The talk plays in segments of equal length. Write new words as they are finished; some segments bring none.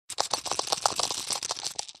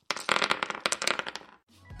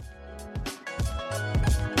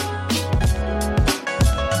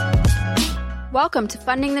Welcome to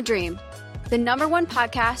Funding the Dream, the #1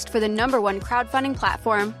 podcast for the #1 crowdfunding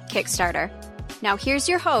platform, Kickstarter. Now here's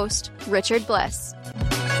your host, Richard Bliss.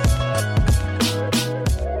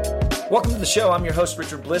 Welcome to the show. I'm your host,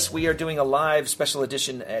 Richard Bliss. We are doing a live special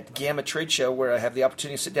edition at Gamma Trade Show where I have the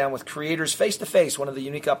opportunity to sit down with creators face-to-face, one of the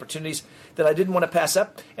unique opportunities that I didn't want to pass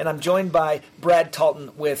up. And I'm joined by Brad Talton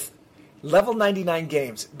with Level 99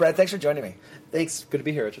 Games. Brad, thanks for joining me. Thanks. Good to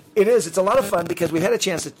be here, Richard. It is. It's a lot of fun because we've had a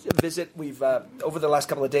chance to visit. We've over the last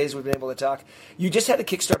couple of days, we've been able to talk. You just had a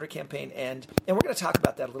Kickstarter campaign, and we're going to talk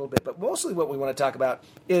about that a little bit. But mostly what we want to talk about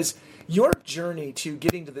is your journey to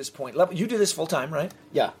getting to this point. You do this full-time, right?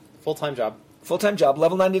 Yeah, full-time job. Full-time job.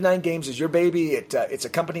 Level 99 Games is your baby. It's a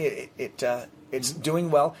company. It's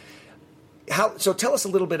doing well. So tell us a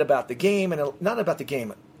little bit about the game, and not about the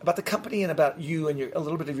game, about the company, and about you and a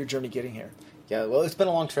little bit of your journey getting here. Yeah, well, it's been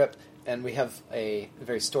a long trip, and we have a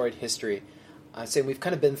very storied history. I'd say we've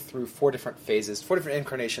kind of been through 4 different phases, 4 different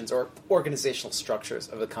incarnations or organizational structures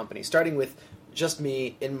of the company, starting with just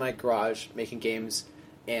me in my garage making games,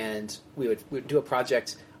 and we would do a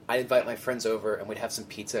project. I'd invite my friends over, and we'd have some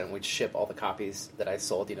pizza, and we'd ship all the copies that I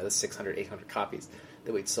sold, the 600, 800 copies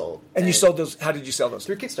that we'd sold. And you sold those, how did you sell those?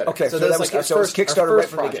 Through Kickstarter. Okay, so that was Kickstarter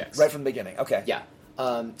right from the beginning. Okay. Yeah.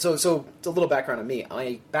 So a little background on me.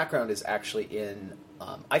 My background is actually in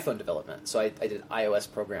iPhone development. So I did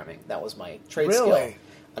iOS programming. That was my trade skill.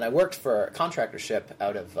 And I worked for a contractorship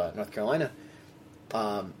out of North Carolina.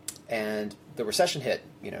 And the recession hit,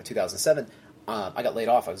 2007. I got laid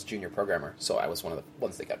off. I was a junior programmer, so I was one of the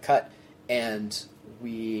ones that got cut. And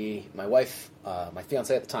my wife, my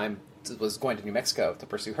fiance at the time, was going to New Mexico to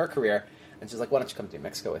pursue her career. And she's like, "Why don't you come to New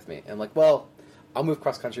Mexico with me?" And I'm like, "Well, I'll move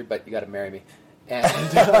cross country, but you got to marry me." And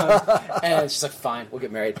she's like, "Fine, we'll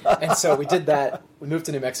get married." And so we did that. We moved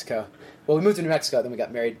to New Mexico. Well, we moved to New Mexico, then we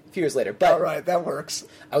got married a few years later. But all right, that works.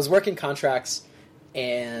 I was working contracts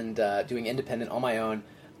and doing independent on my own.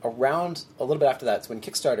 Around a little bit after that's when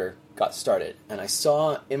Kickstarter got started. And I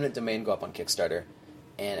saw Imminent Domain go up on Kickstarter.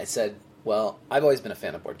 And I said, well, I've always been a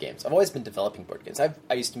fan of board games. I've always been developing board games.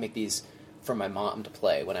 I used to make these for my mom to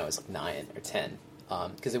play when I was like 9 or 10.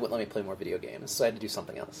 Because they wouldn't let me play more video games, so I had to do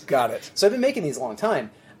something else. Got it. So I've been making these a long time,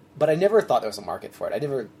 but I never thought there was a market for it.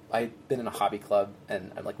 I'd been in a hobby club, and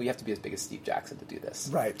I'm like, we have to be as big as Steve Jackson to do this.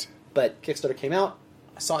 Right. But Kickstarter came out,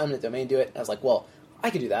 I saw Imminent Domain do it, and I was like, well,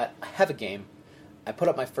 I can do that. I have a game. I put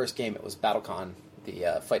up my first game. It was BattleCon,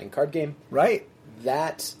 the fighting card game. Right.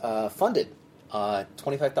 That funded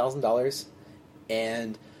 $25,000,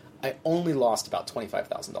 and I only lost about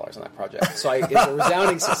 $25,000 on that project, so it's a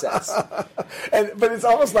resounding success. But it's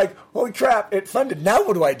almost like, holy crap, it funded. Now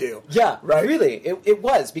what do I do? Yeah, right. Really, it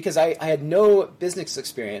was because I had no business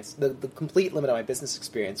experience. The complete limit of my business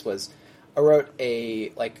experience was I wrote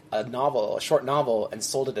a short novel, and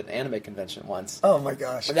sold it at an anime convention once. Oh my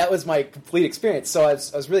gosh! And that was my complete experience. So I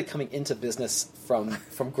was really coming into business from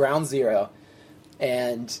ground zero,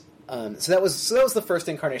 and. So that was the first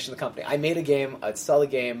incarnation of the company. I made a game, I'd sell a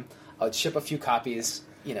game, I would ship a few copies,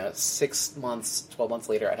 6 months, 12 months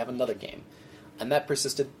later, I'd have another game. And that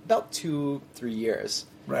persisted about 2-3 years.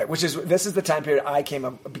 Right, this is the time period I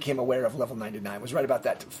became aware of Level 99. It was right about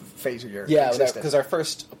that phase of your existence. Because our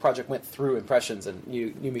first project went through Impressions, and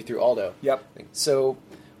you knew me through Aldo. Yep. So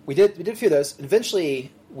we did a few of those.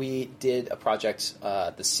 Eventually, we did a project,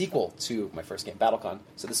 the sequel to my first game, BattleCon.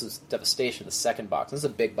 So this is Devastation, the second box. This is a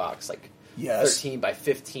big box, 13 by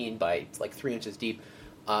 15 by 3 inches deep.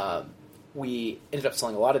 We ended up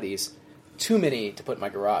selling a lot of these. Too many to put in my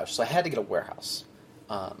garage, so I had to get a warehouse.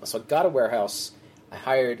 So I got a warehouse. I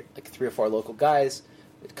hired 3 or 4 local guys.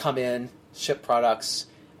 They'd come in, ship products,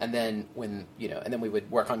 and then we would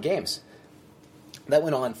work on games. That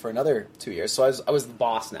went on for another 2 years. So I was the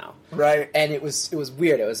boss now, right? And it was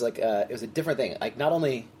weird. It was it was a different thing. Not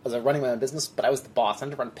only was I running my own business, but I was the boss. I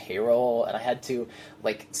had to run payroll, and I had to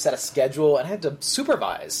set a schedule, and I had to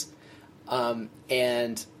supervise. I'm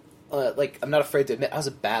not afraid to admit I was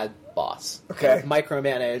a bad boss. Okay, I would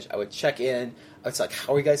micromanage. I would check in. I was like,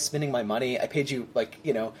 "How are you guys spending my money? I paid you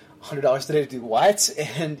 $100 today to do what?"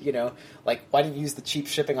 And why didn't you use the cheap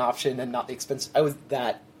shipping option and not the expensive? I was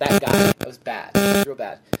that guy. I was bad. I was real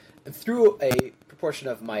bad. And through a proportion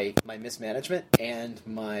of my mismanagement and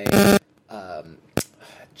my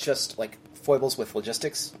foibles with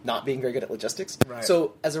logistics, not being very good at logistics. Right.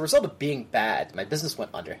 So as a result of being bad, my business went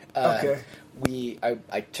under. Okay.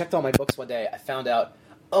 I checked all my books one day. I found out,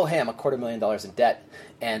 oh, hey, I'm $250,000 in debt,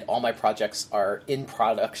 and all my projects are in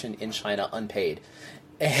production in China, unpaid.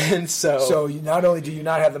 And so you not only do you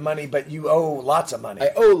not have the money, but you owe lots of money.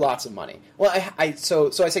 I owe lots of money. Well,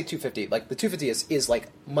 so I say $250. Like the $250 is like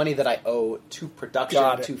money that I owe to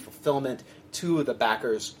production, to fulfillment, two of the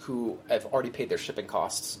backers who have already paid their shipping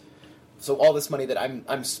costs. So all this money that I'm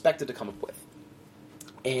expected to come up with.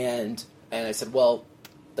 And I said, well,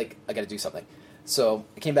 like, I got to do something. So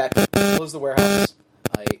I came back, closed the warehouse.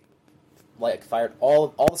 I fired all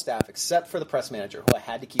the staff except for the press manager, who I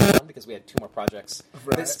had to keep on because we had 2 more projects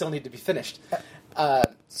that still need to be finished.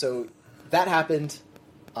 So that happened.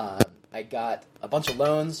 I got a bunch of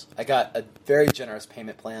loans. I got a very generous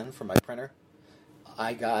payment plan from my printer.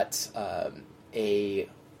 I got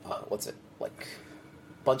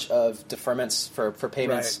bunch of deferments for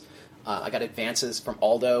payments. Right. I got advances from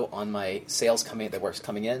Aldo on my sales coming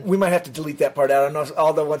in. We might have to delete that part out. I don't know if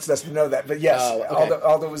Aldo wants us to know that, but yes, okay.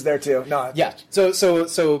 Aldo was there too. No, yeah.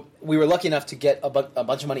 So we were lucky enough to get a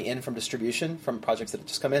bunch of money in from distribution from projects that had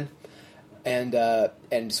just come in,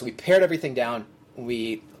 and so we pared everything down.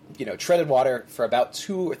 We treaded water for about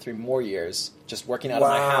 2 or 3 more years, just working out of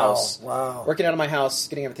my house. Wow. Working out of my house,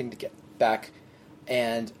 getting everything to get back,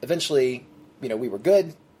 and eventually, we were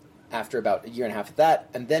good. After about 1.5 years of that,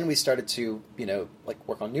 and then we started to,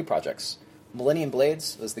 work on new projects. Millennium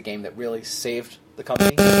Blades was the game that really saved the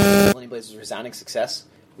company. Millennium Blades was a resounding success.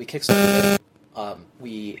 We kickstarted it.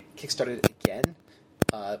 We kickstarted it again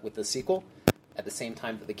with the sequel at the same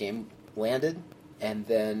time that the game landed, and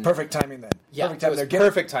then perfect timing then. Yeah,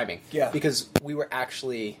 perfect timing. Yeah, because we were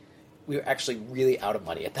actually really out of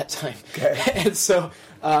money at that time, okay. and so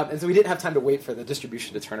we didn't have time to wait for the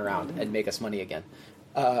distribution to turn around and make us money again.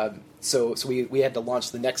 So we had to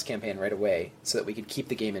launch the next campaign right away so that we could keep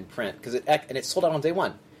the game in print and it sold out on day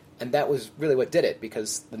 1, and that was really what did it,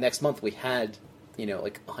 because the next month we had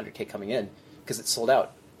 100K coming in because it sold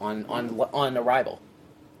out on arrival.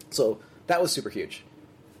 So that was super huge.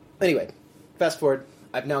 Anyway, fast forward,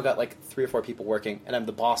 I've now got 3 or 4 people working, and I'm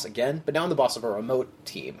the boss again, but now I'm the boss of a remote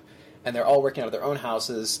team, and they're all working out of their own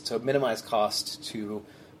houses to minimize cost, to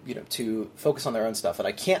focus on their own stuff, and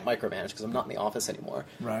I can't micromanage because I'm not in the office anymore.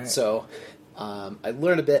 Right. So I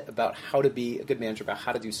learned a bit about how to be a good manager, about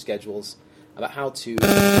how to do schedules, about how to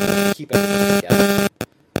keep everything together.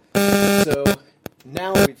 So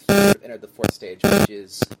now we've sort of entered the 4th stage, which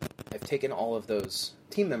is I've taken all of those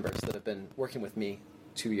team members that have been working with me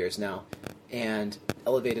 2 years now and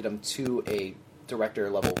elevated them to a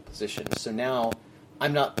director-level position. So now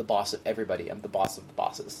I'm not the boss of everybody. I'm the boss of the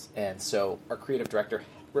bosses. And so our creative director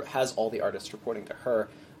has all the artists reporting to her.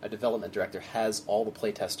 A development director has all the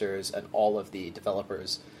playtesters and all of the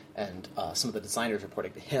developers and some of the designers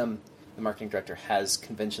reporting to him. The marketing director has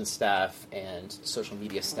convention staff and social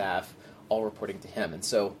media staff all reporting to him. And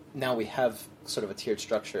so now we have sort of a tiered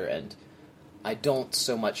structure, and I don't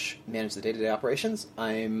so much manage the day-to-day operations.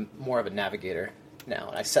 I'm more of a navigator now,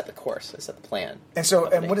 and I set the course. I set the plan. And so,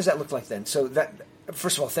 and what does that look like then? So that,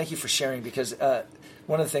 first of all, thank you for sharing, because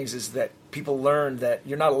one of the things is that people learn that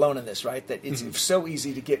you're not alone in this, right? That it's so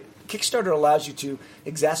easy to get. Kickstarter allows you to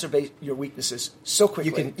exacerbate your weaknesses so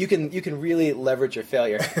quickly. You can really leverage your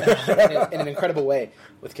failure in an incredible way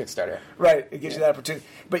with Kickstarter. Right, it gives you that opportunity.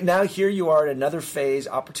 But now here you are at another phase,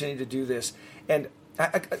 opportunity to do this, and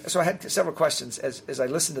so I had several questions as I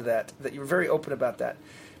listened to that you were very open about that.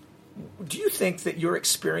 Do you think that your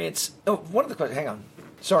experience? Oh, one of the questions. Hang on,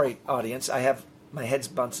 sorry, audience. I have my head's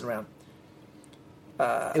bouncing around.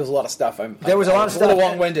 It was a lot of stuff. There was a lot of stuff. A little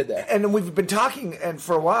long-winded there. And we've been talking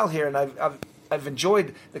for a while here, and I've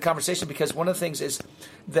enjoyed the conversation, because one of the things is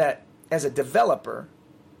that as a developer,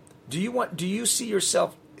 do you see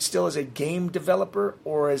yourself still as a game developer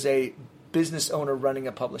or as a business owner running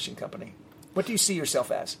a publishing company? What do you see yourself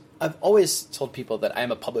as? I've always told people that I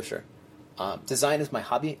am a publisher. Design is my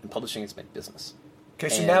hobby, and publishing is my business. Okay,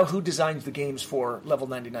 so now who designs the games for Level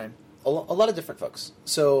 99? A lot of different folks.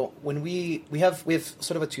 So when we have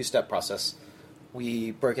sort of a 2-step process.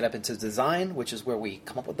 We break it up into design, which is where we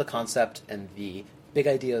come up with the concept and the big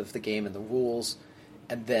idea of the game and the rules,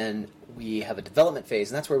 and then we have a development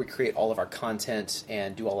phase, and that's where we create all of our content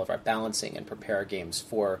and do all of our balancing and prepare our games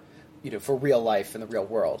for real life in the real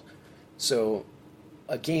world. So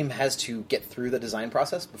a game has to get through the design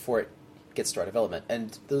process before it gets to our development,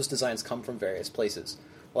 and those designs come from various places.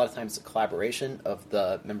 A lot of times it's a collaboration of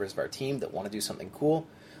the members of our team that want to do something cool.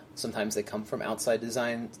 Sometimes they come from outside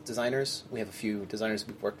designers. We have a few designers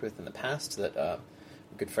we've worked with in the past that we're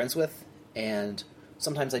good friends with, and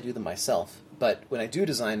sometimes I do them myself. But when I do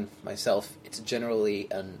design myself, it's generally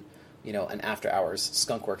an after-hours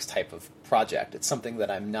skunkworks type of project. It's something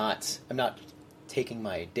that I'm not taking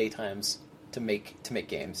my daytimes to make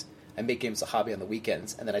games. I make games a hobby on the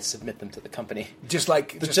weekends, and then I submit them to the company. Just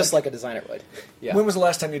like a designer would. Yeah. When was the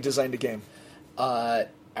last time you designed a game?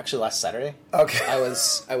 Actually, last Saturday. Okay. I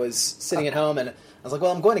was sitting at home, and I was like,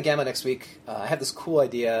 well, I'm going to GAMA next week. I have this cool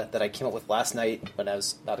idea that I came up with last night when I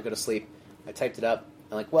was about to go to sleep. I typed it up.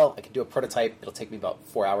 I'm like, well, I can do a prototype. It'll take me about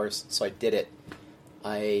 4 hours. So I did it.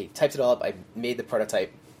 I typed it all up. I made the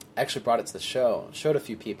prototype. I actually brought it to the show. Showed a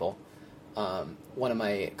few people. One of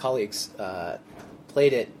my colleagues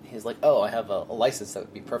played it. He's like, oh, I have a license that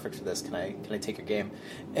would be perfect for this. Can I take your game?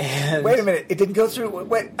 And wait a minute. It didn't go through.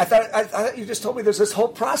 Wait, I thought you just told me there's this whole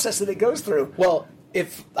process that it goes through. Well,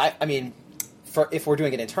 if we're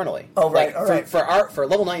doing it internally. Oh, right, all right. For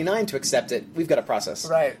Level 99 to accept it, we've got a process.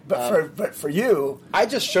 Right, but for you, I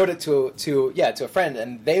just showed it to a friend,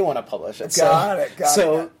 and they want to publish it. Got it.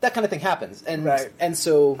 So that kind of thing happens, and right. And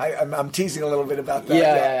so I'm teasing a little bit about that.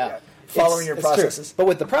 Yeah. Following your processes. True. But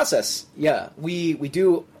with the process, we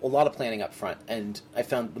do a lot of planning up front, and I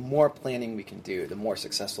found the more planning we can do, the more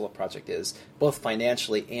successful a project is, both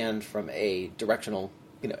financially and from a directional,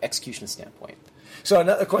 execution standpoint. So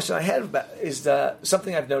another question I had about is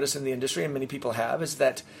something I've noticed in the industry, and many people have, is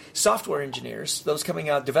that software engineers, those coming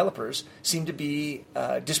out, developers, seem to be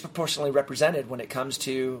disproportionately represented when it comes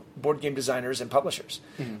to board game designers and publishers.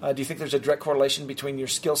 Mm-hmm. Do you think there's a direct correlation between your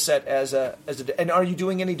skill set and are you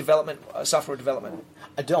doing any development, software development?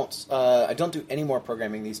 I don't. I don't do any more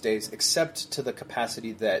programming these days, except to the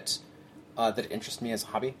capacity that interests me as a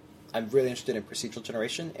hobby. I'm really interested in procedural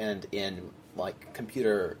generation and in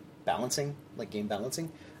computer balancing, like game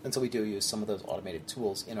balancing, and so we do use some of those automated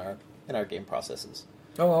tools in our game processes.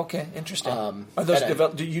 Oh, okay, interesting. Are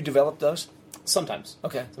those do you develop those? Sometimes.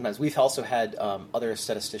 Okay. Sometimes. We've also had other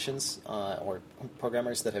statisticians or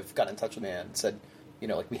programmers that have gotten in touch with me and said,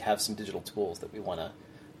 we have some digital tools that we want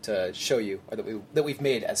to show you, or that we've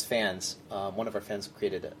made as fans. One of our fans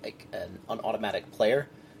created an automatic player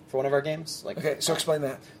for one of our games. Okay, so explain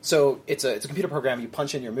that. So it's a computer program. You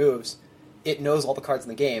punch in your moves. It knows all the cards in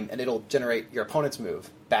the game, and it'll generate your opponent's move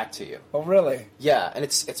back to you. Oh, really? Yeah, and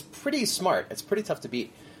it's pretty smart. It's pretty tough to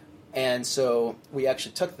beat. And so we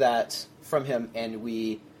actually took that from him, and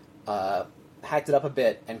we hacked it up a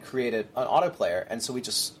bit and created an autoplayer. And so we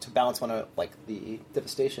just, to balance one of, the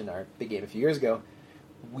Devastation, our big game a few years ago,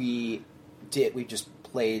 we just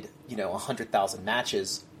played, 100,000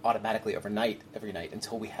 matches automatically every night,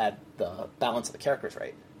 until we had the balance of the characters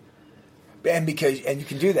right. And you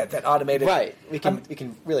can do that automated. Right. We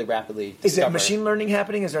can really rapidly discover. Is it machine learning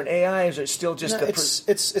happening? Is there an AI? Is it still just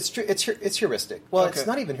it's heuristic. Well, okay. It's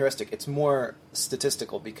not even heuristic. It's more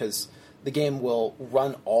statistical, because the game will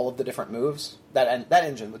run all of the different moves. That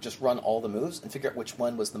engine would just run all the moves and figure out which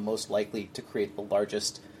one was the most likely to create the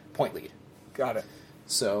largest point lead. Got it.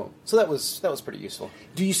 So that was pretty useful.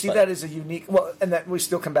 Do you see that as a unique? Well, and that we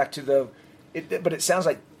still come back to but it sounds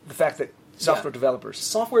like the fact that software developers.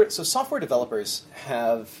 Software developers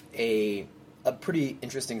have a pretty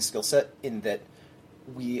interesting skill set in that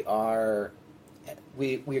we are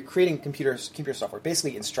creating computer software,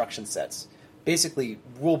 basically instruction sets, basically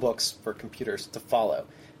rule books for computers to follow.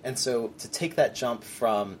 And so to take that jump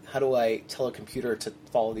from how do I tell a computer to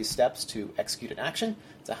follow these steps to execute an action,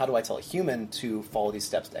 to how do I tell a human to follow these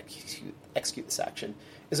steps to execute this action,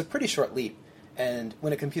 is a pretty short leap. And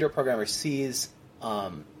when a computer programmer sees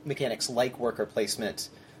mechanics like worker placement,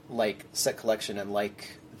 like set collection, and like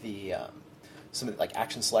the something like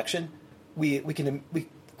action selection, we kind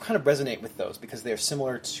of resonate with those because they're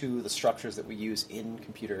similar to the structures that we use in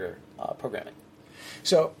computer programming.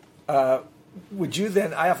 So, would you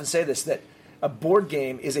then? I often say this, that a board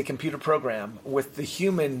game is a computer program with the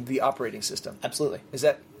human the operating system. Absolutely. Is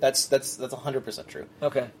that that's 100% true?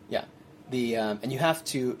 Okay. Yeah. And you have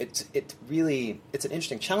to. It's an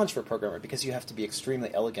interesting challenge for a programmer because you have to be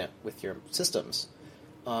extremely elegant with your systems.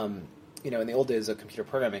 In the old days of computer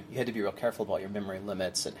programming, you had to be real careful about your memory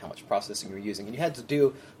limits and how much processing you were using, and you had to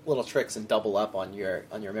do little tricks and double up on your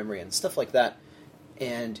memory and stuff like that.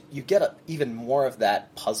 And you get even more of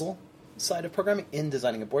that puzzle side of programming in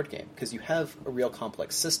designing a board game because you have a real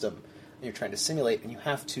complex system and you're trying to simulate, and you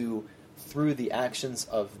have to, through the actions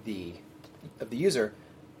of the user,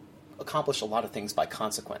 accomplish a lot of things by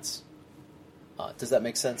consequence. Does that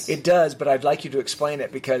make sense? It does, but I'd like you to explain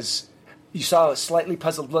it because you saw a slightly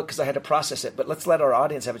puzzled look because I had to process it, but let's let our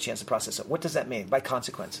audience have a chance to process it. What does that mean by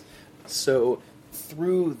consequence? So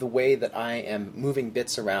through the way that I am moving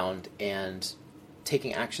bits around and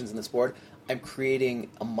taking actions in this board, I'm creating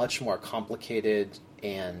a much more complicated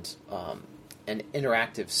and an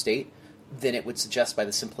interactive state than it would suggest by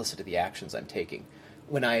the simplicity of the actions I'm taking.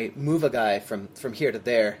 When I move a guy from here to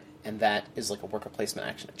there, and that is like a worker placement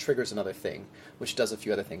action, it triggers another thing, which does a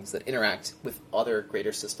few other things that interact with other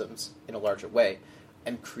greater systems in a larger way.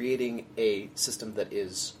 I'm creating a system that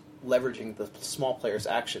is leveraging the small player's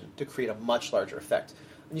action to create a much larger effect.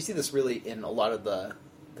 you see this really in a lot of the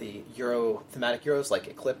Euro thematic Euros like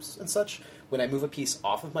Eclipse and such. When I move a piece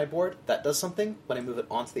off of my board, that does something. When I move it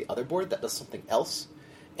onto the other board, that does something else.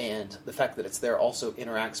 And the fact that it's there also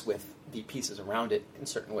interacts with the pieces around it in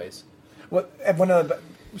certain ways. Well, and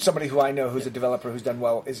somebody who I know who's a developer who's done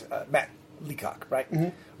well is Matt Leacock, right? Mm-hmm.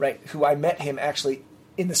 Right, who I met him actually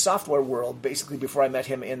in the software world, basically before I met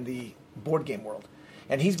him in the board game world.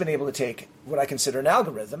 And he's been able to take what I consider an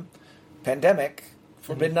algorithm, Pandemic,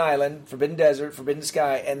 Forbidden Island, Forbidden Desert, Forbidden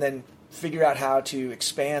Sky, and then figure out how to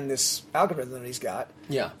expand this algorithm that he's got,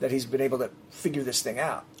 that he's been able to figure this thing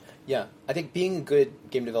out. Yeah, I think being a good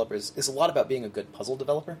game developer is a lot about being a good puzzle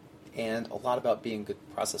developer and a lot about being a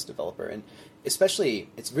good process developer. And especially,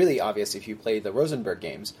 it's really obvious if you play the Rosenberg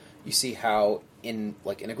games, you see how in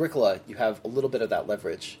Agricola, you have a little bit of that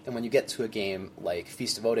leverage. And when you get to a game like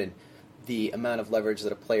Feast of Odin, the amount of leverage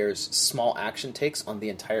that a player's small action takes on the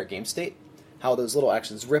entire game state, how those little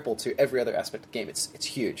actions ripple to every other aspect of the game, it's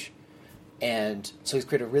huge. And so he's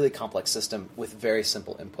created a really complex system with very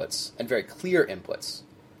simple inputs and very clear inputs.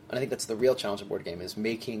 And I think that's the real challenge of board game, is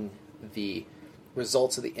making the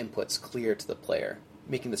results of the inputs clear to the player,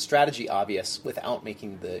 making the strategy obvious without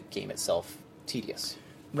making the game itself tedious.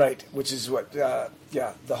 Right, which is what, the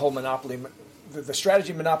whole Monopoly, the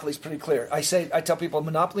strategy of Monopoly is pretty clear. I tell people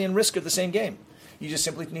Monopoly and Risk are the same game. You just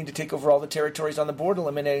simply need to take over all the territories on the board,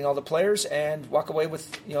 eliminating all the players, and walk away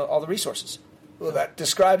with all the resources. Well, that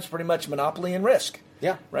describes pretty much Monopoly and Risk.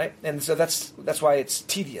 Yeah. Right? And so that's why it's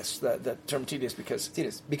tedious, the term tedious,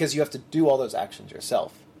 because you have to do all those actions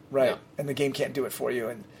yourself. Right. Yeah. And the game can't do it for you.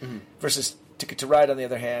 And versus Ticket to Ride, on the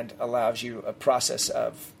other hand, allows you a process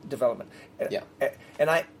of development. Yeah. And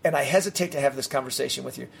I hesitate to have this conversation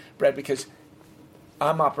with you, Brad, because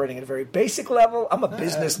I'm operating at a very basic level. I'm a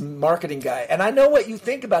business marketing guy, and I know what you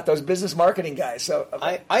think about those business marketing guys. So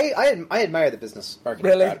I admire the business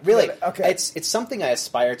marketing. Really? Okay. It's something I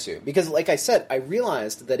aspire to, because, like I said, I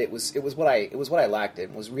realized that it was what I lacked.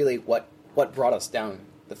 It was really what brought us down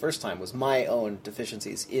the first time, was my own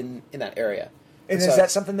deficiencies in that area. And is that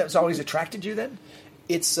something that's always attracted you then?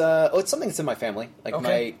 It's something that's in my family. Like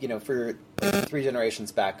for 3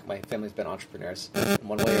 generations back, my family's been entrepreneurs in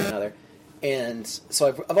one way or another. And so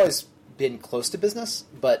I've always been close to business,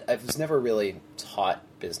 but I was never really taught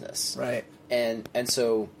business. Right. And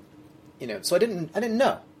so, so I didn't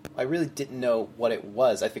know. I really didn't know what it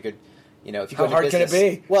was. I figured, if you go how hard business, can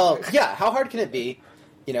it be? Well, yeah, how hard can it be?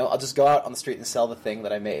 I'll just go out on the street and sell the thing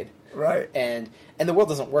that I made. Right. And the world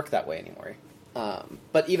doesn't work that way anymore.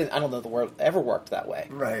 But even, I don't know if the world ever worked that way.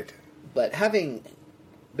 Right. But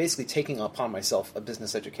basically taking upon myself a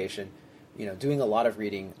business education, doing a lot of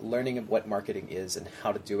reading, learning what marketing is and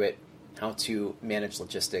how to do it, how to manage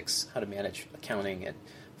logistics, how to manage accounting and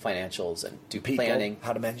financials, and do planning.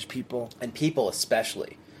 How to manage people. And people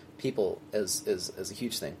especially. People is a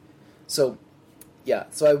huge thing. So, yeah,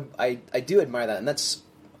 so I do admire that, and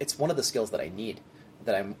it's one of the skills that I need,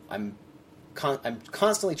 that I'm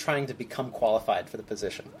constantly trying to become qualified for the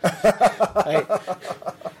position. I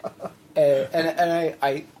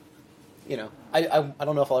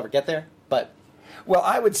don't know if I'll ever get there, but... Well,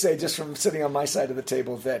 I would say, just from sitting on my side of the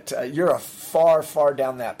table, that you're a far, far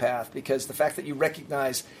down that path, because the fact that you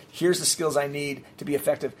recognize, here's the skills I need to be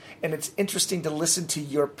effective. And it's interesting to listen to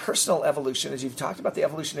your personal evolution, as you've talked about the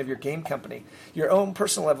evolution of your game company, your own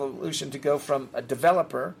personal evolution to go from a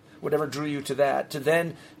developer, whatever drew you to that,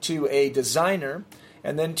 to a designer,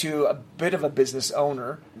 and then to a bit of a business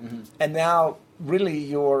owner. Mm-hmm. And now, really,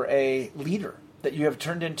 you're a leader. That you have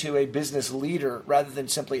turned into a business leader rather than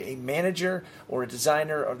simply a manager or a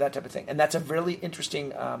designer or that type of thing. And that's a really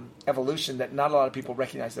interesting evolution that not a lot of people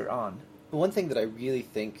recognize they're on. One thing that I really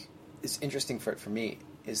think is interesting for me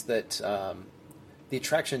is that the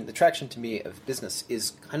attraction to me of business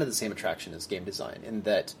is kind of the same attraction as game design, in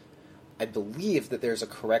that I believe that there's a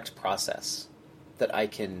correct process that I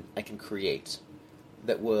can create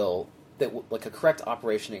that like a correct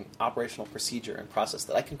operational procedure and process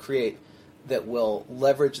that I can create that will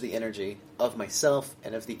leverage the energy of myself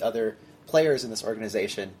and of the other players in this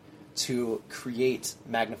organization to create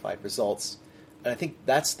magnified results. And I think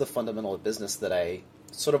that's the fundamental of business that I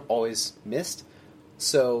sort of always missed.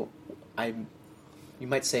 So you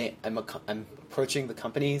might say I'm approaching the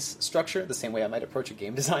company's structure the same way I might approach a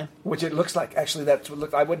game design. Which it looks like. Actually,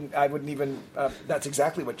 I wouldn't even, that's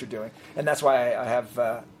exactly what you're doing. And that's why I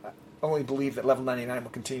have only believe that Level 99 will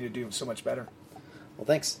continue to do so much better. Well,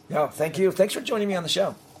 thanks. No, thank you. Thanks for joining me on the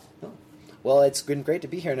show. Well, it's been great to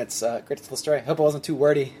be here, and it's great to tell the story. I hope I wasn't too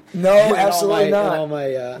wordy. No, absolutely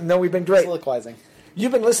not. No, we've been great. Soliloquizing.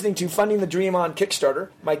 You've been listening to Funding the Dream on Kickstarter.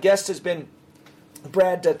 My guest has been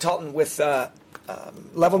Brad Talton with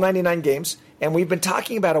Level 99 Games, and we've been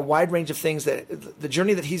talking about a wide range of things, that the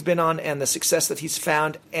journey that he's been on and the success that he's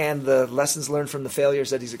found and the lessons learned from the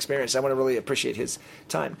failures that he's experienced. I want to really appreciate his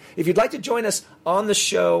time. If you'd like to join us on the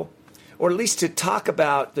show, or at least to talk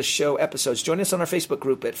about the show episodes, join us on our Facebook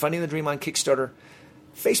group at Funding the Dream on Kickstarter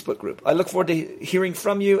Facebook group. I look forward to hearing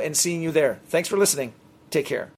from you and seeing you there. Thanks for listening. Take care.